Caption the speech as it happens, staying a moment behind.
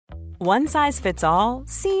One size fits all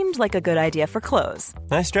seemed like a good idea for clothes.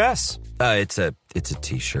 Nice dress. It's a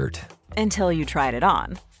t-shirt. Until you tried it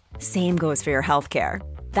on. Same goes for your healthcare.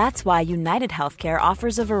 That's why United Healthcare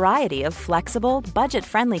offers a variety of flexible,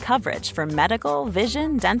 budget-friendly coverage for medical,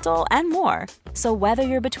 vision, dental, and more. So whether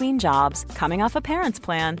you're between jobs, coming off a parent's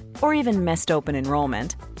plan, or even missed open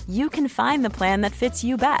enrollment, you can find the plan that fits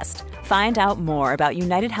you best. Find out more about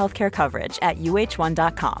United Healthcare coverage at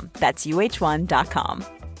uh1.com. That's uh1.com.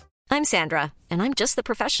 I'm Sandra, and I'm just the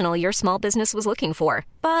professional your small business was looking for.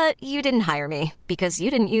 But you didn't hire me because you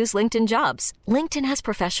didn't use LinkedIn Jobs. LinkedIn has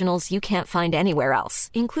professionals you can't find anywhere else,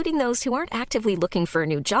 including those who aren't actively looking for a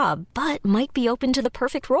new job, but might be open to the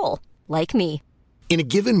perfect role, like me. In a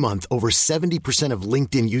given month, over 70% of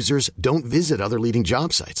LinkedIn users don't visit other leading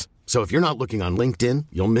job sites. So if you're not looking on LinkedIn,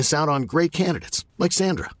 you'll miss out on great candidates like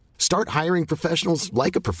Sandra. Start hiring professionals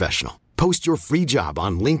like a professional. Post your free job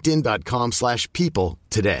on linkedin.com/people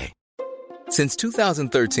today. Since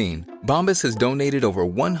 2013, Bombas has donated over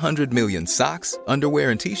 100 million socks,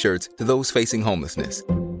 underwear, and T-shirts to those facing homelessness.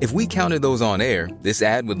 If we counted those on air, this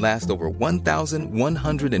ad would last over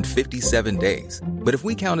 1,157 days. But if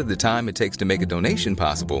we counted the time it takes to make a donation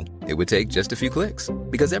possible, it would take just a few clicks.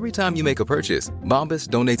 Because every time you make a purchase, Bombas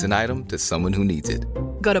donates an item to someone who needs it.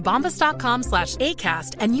 Go to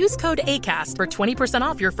bombas.com/ACAST and use code ACAST for 20%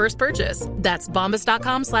 off your first purchase. That's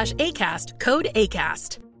bombas.com/ACAST, code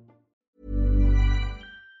ACAST.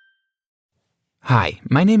 Hi,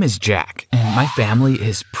 my name is Jack, and my family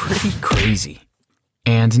is pretty crazy.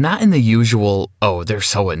 And not in the usual, oh, they're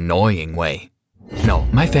so annoying way. No,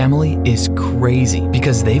 my family is crazy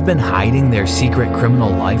because they've been hiding their secret criminal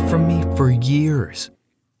life from me for years.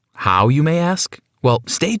 How, you may ask? Well,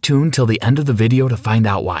 stay tuned till the end of the video to find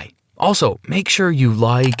out why. Also, make sure you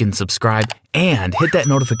like and subscribe and hit that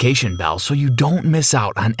notification bell so you don't miss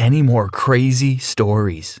out on any more crazy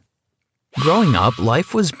stories. Growing up,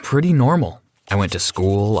 life was pretty normal. I went to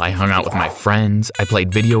school, I hung out with my friends, I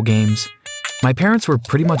played video games. My parents were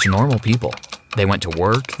pretty much normal people. They went to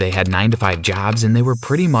work, they had 9-to-5 jobs, and they were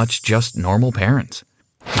pretty much just normal parents.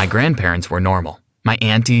 My grandparents were normal. My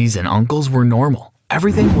aunties and uncles were normal.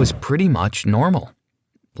 Everything was pretty much normal.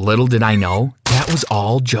 Little did I know, that was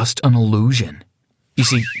all just an illusion. You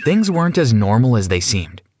see, things weren't as normal as they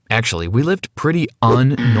seemed. Actually, we lived pretty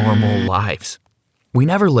unnormal lives. We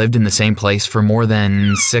never lived in the same place for more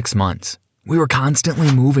than 6 months. We were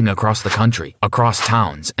constantly moving across the country, across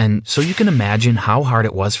towns, and so you can imagine how hard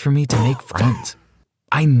it was for me to make friends.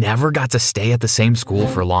 I never got to stay at the same school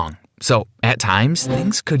for long, so at times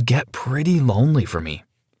things could get pretty lonely for me.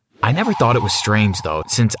 I never thought it was strange though,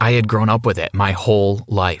 since I had grown up with it my whole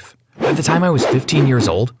life. By the time I was 15 years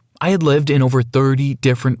old, I had lived in over 30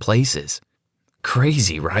 different places.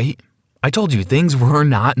 Crazy, right? I told you things were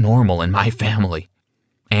not normal in my family.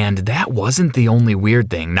 And that wasn't the only weird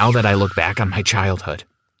thing now that I look back on my childhood.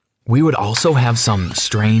 We would also have some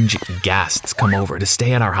strange guests come over to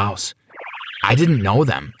stay at our house. I didn't know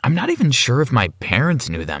them. I'm not even sure if my parents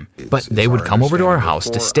knew them, but they would come over to our house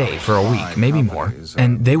to stay for a week, maybe more,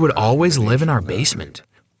 and they would always live in our basement.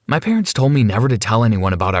 My parents told me never to tell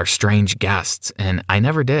anyone about our strange guests, and I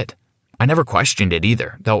never did. I never questioned it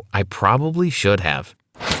either, though I probably should have.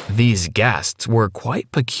 These guests were quite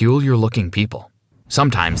peculiar-looking people.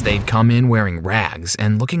 Sometimes they'd come in wearing rags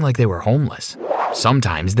and looking like they were homeless.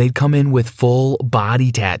 Sometimes they'd come in with full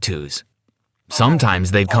body tattoos.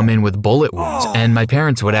 Sometimes they'd come in with bullet wounds, and my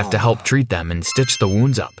parents would have to help treat them and stitch the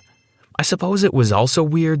wounds up. I suppose it was also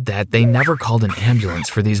weird that they never called an ambulance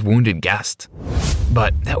for these wounded guests.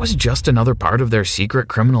 But that was just another part of their secret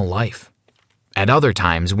criminal life. At other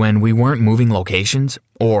times, when we weren't moving locations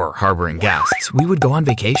or harboring guests, we would go on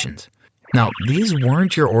vacations. Now, these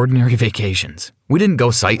weren't your ordinary vacations. We didn't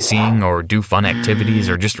go sightseeing or do fun activities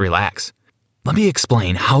or just relax. Let me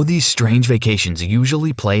explain how these strange vacations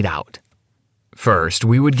usually played out. First,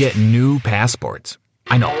 we would get new passports.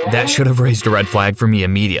 I know, that should have raised a red flag for me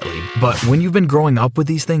immediately, but when you've been growing up with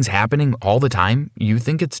these things happening all the time, you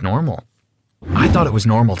think it's normal. I thought it was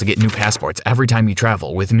normal to get new passports every time you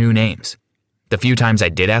travel with new names. The few times I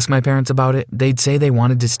did ask my parents about it, they'd say they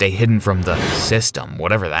wanted to stay hidden from the system,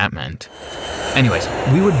 whatever that meant. Anyways,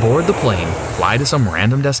 we would board the plane, fly to some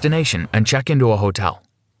random destination, and check into a hotel.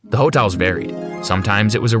 The hotels varied.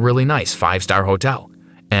 Sometimes it was a really nice 5-star hotel,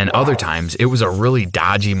 and other times it was a really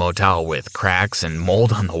dodgy motel with cracks and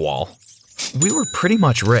mold on the wall. We were pretty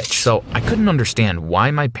much rich, so I couldn't understand why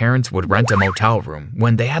my parents would rent a motel room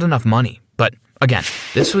when they had enough money. But again,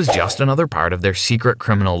 this was just another part of their secret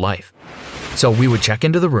criminal life. So we would check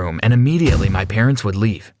into the room and immediately my parents would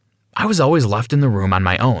leave. I was always left in the room on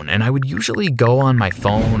my own and I would usually go on my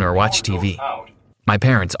phone or watch TV. My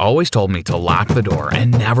parents always told me to lock the door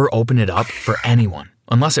and never open it up for anyone,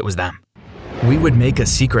 unless it was them. We would make a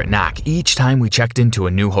secret knock each time we checked into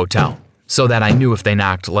a new hotel, so that I knew if they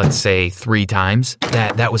knocked, let's say, 3 times,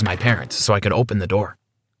 that was my parents, so I could open the door.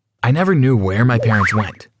 I never knew where my parents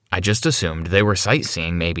went. I just assumed they were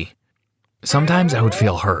sightseeing, maybe. Sometimes I would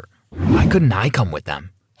feel hurt. Why couldn't I come with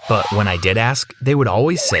them? But when I did ask, they would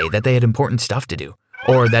always say that they had important stuff to do,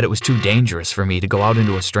 or that it was too dangerous for me to go out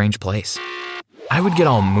into a strange place. I would get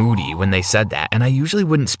all moody when they said that, and I usually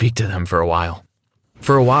wouldn't speak to them for a while.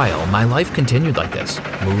 For a while, my life continued like this,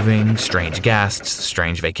 moving, strange guests,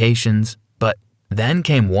 strange vacations, but then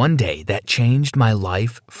came one day that changed my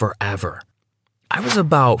life forever. I was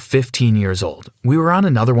about 15 years old. We were on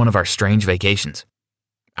another one of our strange vacations.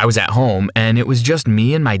 I was at home, and it was just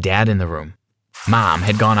me and my dad in the room. Mom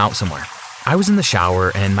had gone out somewhere. I was in the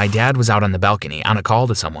shower, and my dad was out on the balcony on a call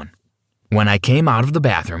to someone. When I came out of the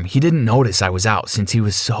bathroom, he didn't notice I was out since he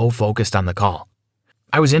was so focused on the call.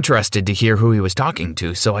 I was interested to hear who he was talking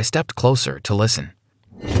to, so I stepped closer to listen.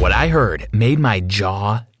 What I heard made my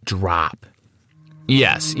jaw drop.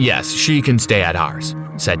 Yes, she can stay at ours,"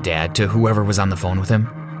 said Dad to whoever was on the phone with him.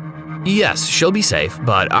 "Yes, she'll be safe,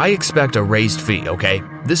 but I expect a raised fee, okay?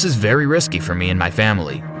 This is very risky for me and my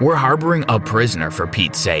family. We're harboring a prisoner for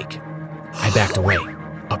Pete's sake." I backed away.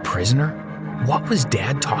 A prisoner? What was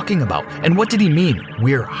Dad talking about? And what did he mean,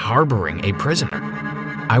 we're harboring a prisoner?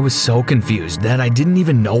 I was so confused that I didn't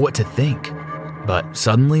even know what to think. But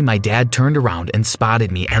suddenly my dad turned around and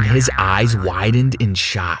spotted me, and his eyes widened in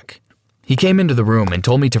shock. He came into the room and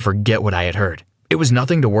told me to forget what I had heard. It was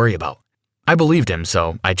nothing to worry about. I believed him,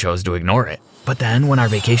 so I chose to ignore it. But then when our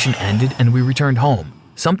vacation ended and we returned home,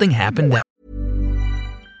 something happened that...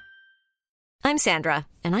 I'm Sandra,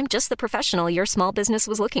 and I'm just the professional your small business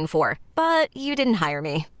was looking for. But you didn't hire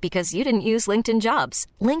me because you didn't use LinkedIn Jobs.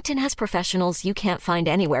 LinkedIn has professionals you can't find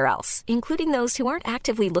anywhere else, including those who aren't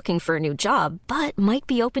actively looking for a new job, but might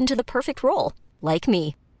be open to the perfect role, like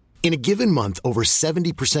me. In a given month, over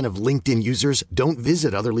 70% of LinkedIn users don't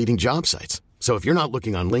visit other leading job sites. So if you're not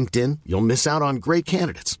looking on LinkedIn, you'll miss out on great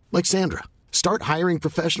candidates like Sandra. Start hiring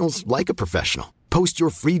professionals like a professional. Post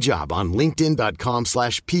your free job on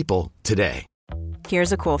linkedin.com/people today.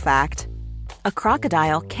 Here's a cool fact. A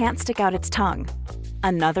crocodile can't stick out its tongue.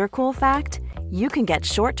 Another cool fact, you can get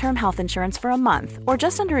short-term health insurance for a month or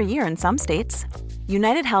just under a year in some states.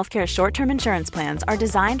 United Healthcare short-term insurance plans are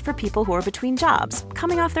designed for people who are between jobs,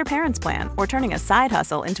 coming off their parents' plan, or turning a side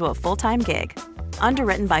hustle into a full-time gig.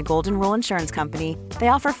 Underwritten by Golden Rule Insurance Company, they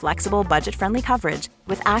offer flexible, budget-friendly coverage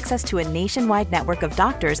with access to a nationwide network of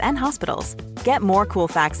doctors and hospitals. Get more cool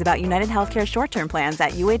facts about United Healthcare short-term plans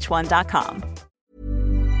at uh1.com.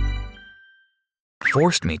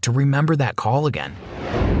 Forced me to remember that call again.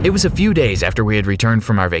 It was a few days after we had returned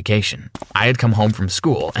from our vacation. I had come home from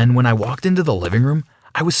school, and when I walked into the living room,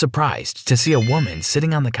 I was surprised to see a woman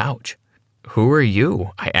sitting on the couch. "Who are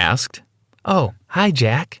you?" I asked. "Oh, hi,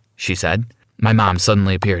 Jack," she said. My mom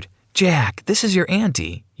suddenly appeared. "Jack, this is your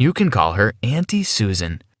auntie. You can call her Auntie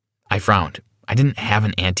Susan." I frowned. I didn't have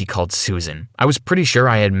an auntie called Susan. I was pretty sure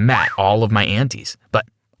I had met all of my aunties, but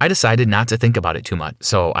I decided not to think about it too much,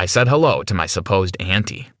 so I said hello to my supposed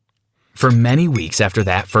auntie. For many weeks after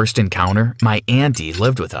that first encounter, my auntie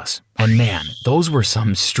lived with us. And man, those were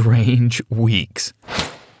some strange weeks.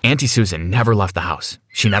 Auntie Susan never left the house.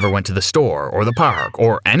 She never went to the store or the park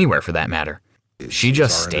or anywhere for that matter. She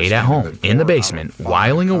just stayed at home in the basement,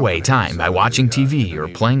 whiling away time by watching TV or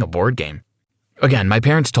playing a board game. Again, my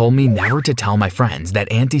parents told me never to tell my friends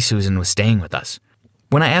that Auntie Susan was staying with us.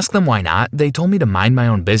 When I asked them why not, they told me to mind my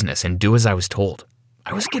own business and do as I was told.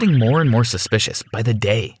 I was getting more and more suspicious by the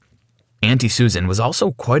day. Auntie Susan was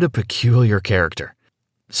also quite a peculiar character.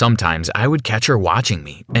 Sometimes I would catch her watching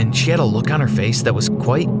me, and she had a look on her face that was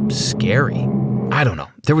quite scary. I don't know,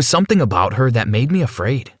 there was something about her that made me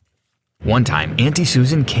afraid. One time, Auntie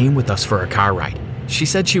Susan came with us for a car ride. She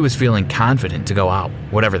said she was feeling confident to go out,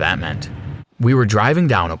 whatever that meant. We were driving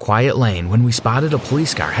down a quiet lane when we spotted a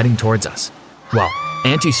police car heading towards us. Well,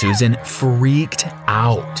 Auntie Susan freaked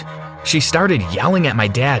out. She started yelling at my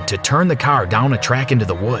dad to turn the car down a track into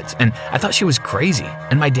the woods, and I thought she was crazy,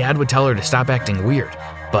 and my dad would tell her to stop acting weird.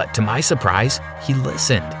 But to my surprise, he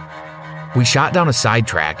listened. We shot down a side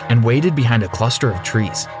track and waited behind a cluster of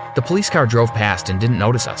trees. The police car drove past and didn't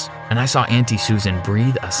notice us, and I saw Auntie Susan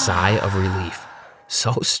breathe a sigh of relief.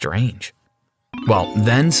 So strange. Well,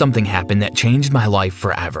 then something happened that changed my life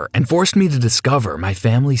forever and forced me to discover my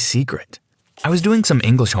family's secret. I was doing some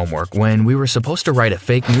English homework when we were supposed to write a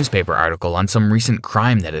fake newspaper article on some recent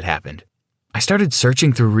crime that had happened. I started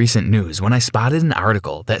searching through recent news when I spotted an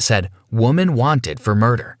article that said, "Woman wanted for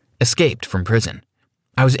murder, escaped from prison."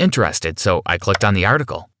 I was interested, so I clicked on the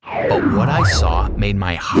article. But what I saw made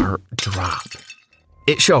my heart drop.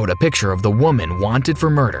 It showed a picture of the woman wanted for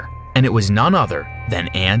murder, and it was none other than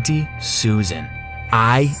Auntie Susan.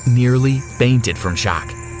 I nearly fainted from shock.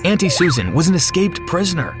 Auntie Susan was an escaped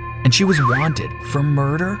prisoner, and she was wanted for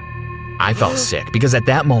murder. I felt sick because at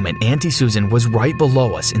that moment, Auntie Susan was right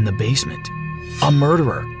below us in the basement. A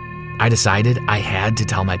murderer. I decided I had to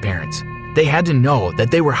tell my parents. They had to know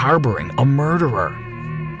that they were harboring a murderer.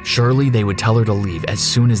 Surely they would tell her to leave as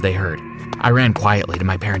soon as they heard. I ran quietly to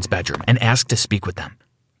my parents' bedroom and asked to speak with them.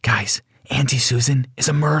 "Guys, Auntie Susan is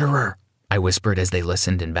a murderer," I whispered as they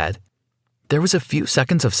listened in bed. There was a few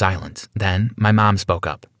seconds of silence. Then my mom spoke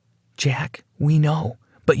up. "Jack, we know,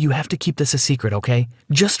 but you have to keep this a secret, okay?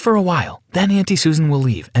 Just for a while. Then Auntie Susan will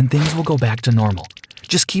leave and things will go back to normal.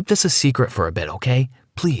 Just keep this a secret for a bit, okay?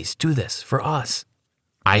 Please do this for us."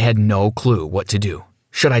 I had no clue what to do.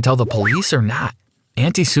 Should I tell the police or not?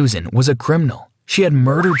 Auntie Susan was a criminal. She had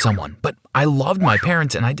murdered someone, but I loved my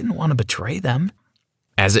parents and I didn't want to betray them.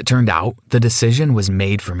 As it turned out, the decision was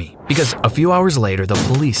made for me because a few hours later, the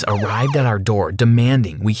police arrived at our door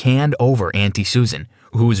demanding we hand over Auntie Susan,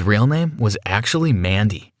 whose real name was actually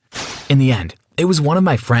Mandy. In the end, it was one of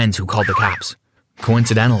my friends who called the cops.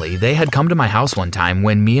 Coincidentally, they had come to my house one time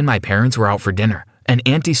when me and my parents were out for dinner, and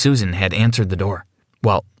Auntie Susan had answered the door.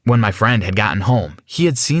 Well, when my friend had gotten home, he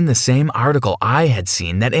had seen the same article I had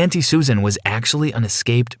seen that Auntie Susan was actually an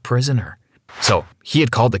escaped prisoner. So he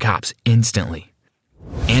had called the cops instantly.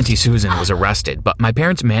 Auntie Susan was arrested, but my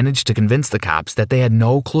parents managed to convince the cops that they had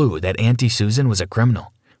no clue that Auntie Susan was a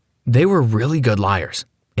criminal. They were really good liars.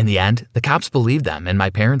 In the end, the cops believed them and my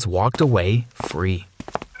parents walked away free.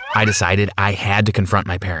 I decided I had to confront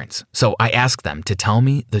my parents, so I asked them to tell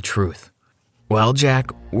me the truth. "Well,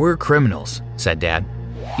 Jack, we're criminals," said Dad.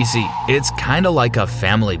 "You see, it's kind of like a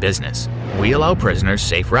family business. We allow prisoners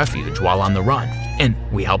safe refuge while on the run, and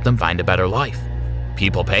we help them find a better life.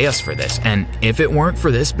 People pay us for this, and if it weren't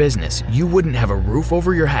for this business, you wouldn't have a roof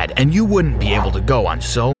over your head and you wouldn't be able to go on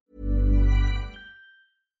so..."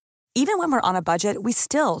 Even when we're on a budget, we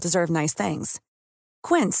still deserve nice things.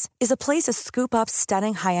 Quince is a place to scoop up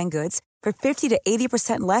stunning high-end goods for 50 to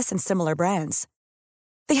 80% less than similar brands.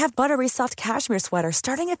 They have buttery soft cashmere sweaters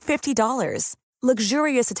starting at $50,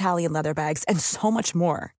 luxurious Italian leather bags, and so much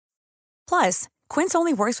more. Plus, Quince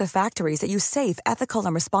only works with factories that use safe, ethical,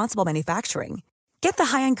 and responsible manufacturing. Get the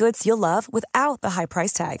high-end goods you'll love without the high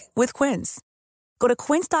price tag with Quince. Go to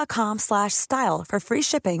quince.com/style for free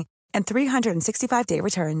shipping and 365-day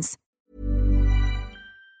returns.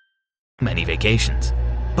 Many vacations.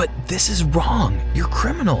 "But this is wrong. You're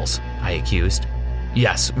criminals," I accused.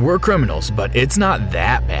 "Yes, we're criminals, but it's not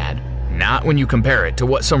that bad. Not when you compare it to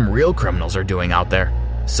what some real criminals are doing out there.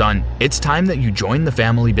 Son, it's time that you join the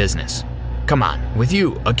family business. Come on, with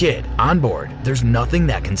you, a kid, on board, there's nothing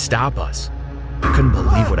that can stop us." I couldn't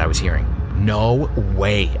believe what I was hearing. "No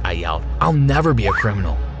way," I yelled. "I'll never be a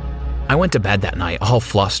criminal." I went to bed that night all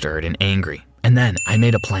flustered and angry, and then I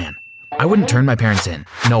made a plan. I wouldn't turn my parents in.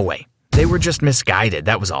 No way. They were just misguided,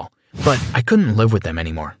 that was all. But I couldn't live with them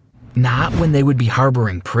anymore. Not when they would be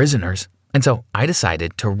harboring prisoners. And so I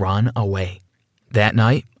decided to run away. That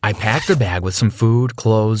night, I packed a bag with some food,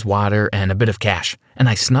 clothes, water, and a bit of cash, and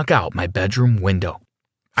I snuck out my bedroom window.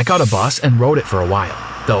 I caught a bus and rode it for a while,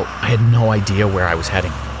 though I had no idea where I was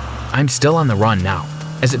heading. I'm still on the run now.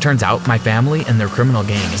 As it turns out, my family and their criminal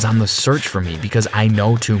gang is on the search for me because I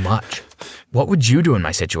know too much. What would you do in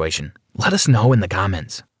my situation? Let us know in the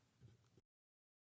comments.